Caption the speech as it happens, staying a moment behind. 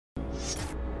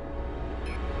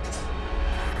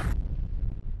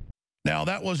Now,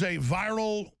 that was a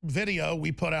viral video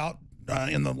we put out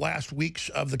in the last weeks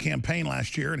of the campaign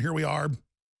last year, and here we are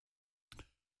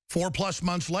 4+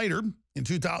 months later in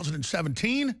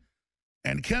 2017,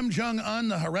 and Kim Jong-un,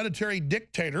 the hereditary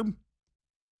dictator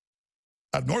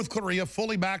of North Korea,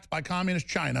 fully backed by communist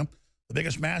China, the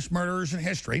biggest mass murderers in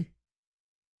history,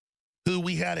 who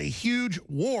we had a huge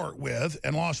war with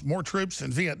and lost more troops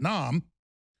in Vietnam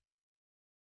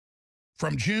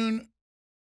from June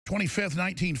 25th,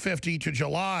 1950 to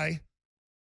July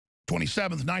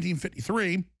 27th,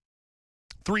 1953,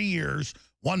 3 years,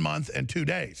 1 month, and 2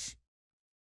 days.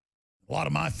 A lot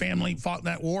of my family fought in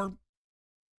that war.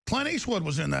 Clint Eastwood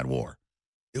was in that war.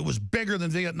 It was bigger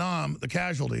than Vietnam, the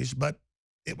casualties, but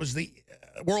it was the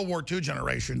World War II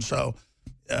generation, so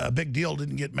a big deal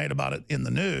didn't get made about it in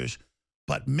the news.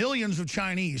 But millions of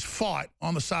Chinese fought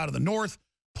on the side of the North,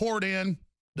 poured in.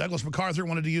 Douglas MacArthur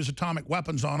wanted to use atomic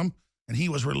weapons on them, and he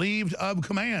was relieved of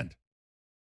command.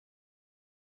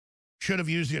 Should have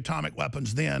used the atomic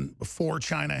weapons then, before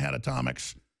China had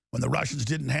atomics, when the Russians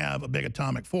didn't have a big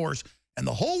atomic force. And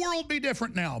the whole world would be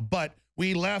different now. But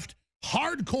we left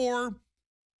hardcore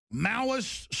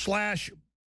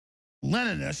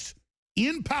Maoist/Leninists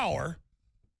in power,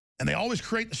 and they always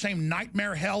create the same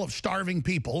nightmare hell of starving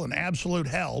people, an absolute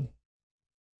hell.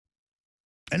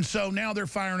 And so now they're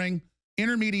firing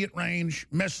intermediate range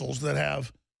missiles that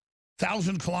have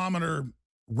 1,000-kilometer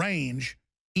range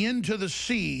into the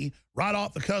sea right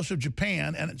off the coast of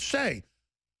Japan, and say,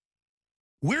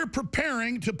 we're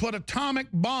preparing to put atomic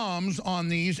bombs on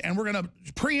these, and we're going to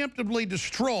preemptively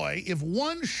destroy. If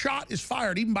one shot is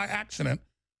fired, even by accident,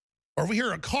 or if we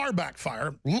hear a car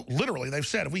backfire, literally, they've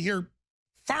said, if we hear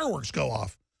fireworks go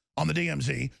off on the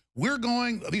DMZ, we're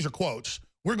going, these are quotes,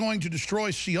 we're going to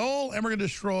destroy Seoul, and we're going to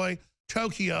destroy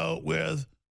Tokyo with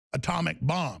atomic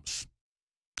bombs.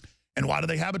 And why do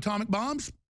they have atomic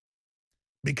bombs?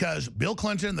 Because Bill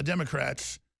Clinton and the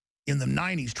Democrats in the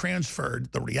 90s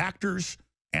transferred the reactors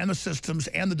and the systems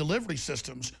and the delivery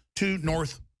systems to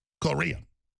North Korea.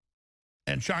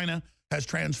 And China has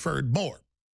transferred more.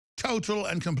 Total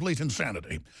and complete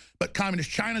insanity. But Communist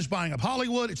China's buying up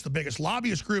Hollywood. It's the biggest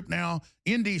lobbyist group now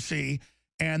in D.C.,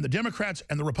 and the Democrats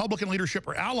and the Republican leadership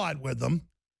are allied with them.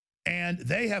 And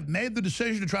they have made the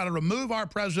decision to try to remove our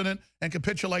president and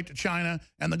capitulate to China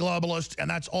and the globalists, and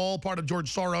that's all part of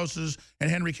George Soros's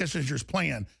and Henry Kissinger's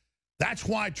plan. That's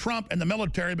why Trump and the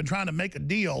military have been trying to make a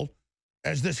deal,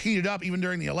 as this heated up even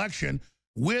during the election,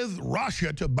 with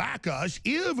Russia to back us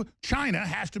if China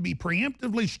has to be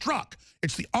preemptively struck.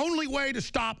 It's the only way to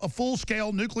stop a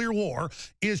full-scale nuclear war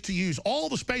is to use all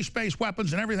the space-based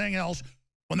weapons and everything else.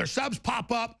 When their subs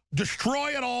pop up,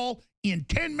 destroy it all in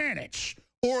 10 minutes.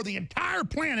 Or the entire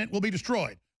planet will be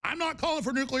destroyed. I'm not calling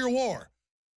for nuclear war,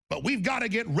 but we've got to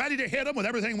get ready to hit them with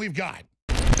everything we've got.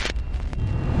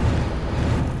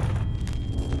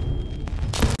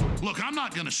 Look, I'm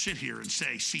not going to sit here and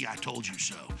say, see, I told you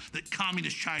so, that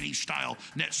communist Chinese-style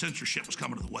net censorship was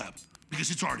coming to the web,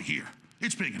 because it's already here.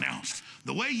 It's being announced.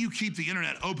 The way you keep the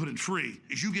internet open and free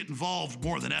is you get involved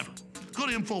more than ever. Go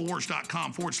to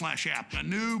Infowars.com/app. A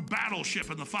new battleship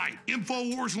in the fight.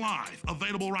 Infowars Live,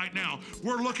 available right now.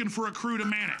 We're looking for a crew to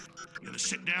man it. You gonna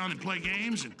sit down and play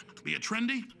games and be a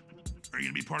trendy? Or are you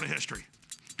gonna be part of history?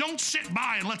 Don't sit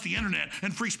by and let the internet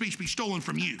and free speech be stolen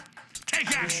from you.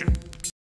 Take action.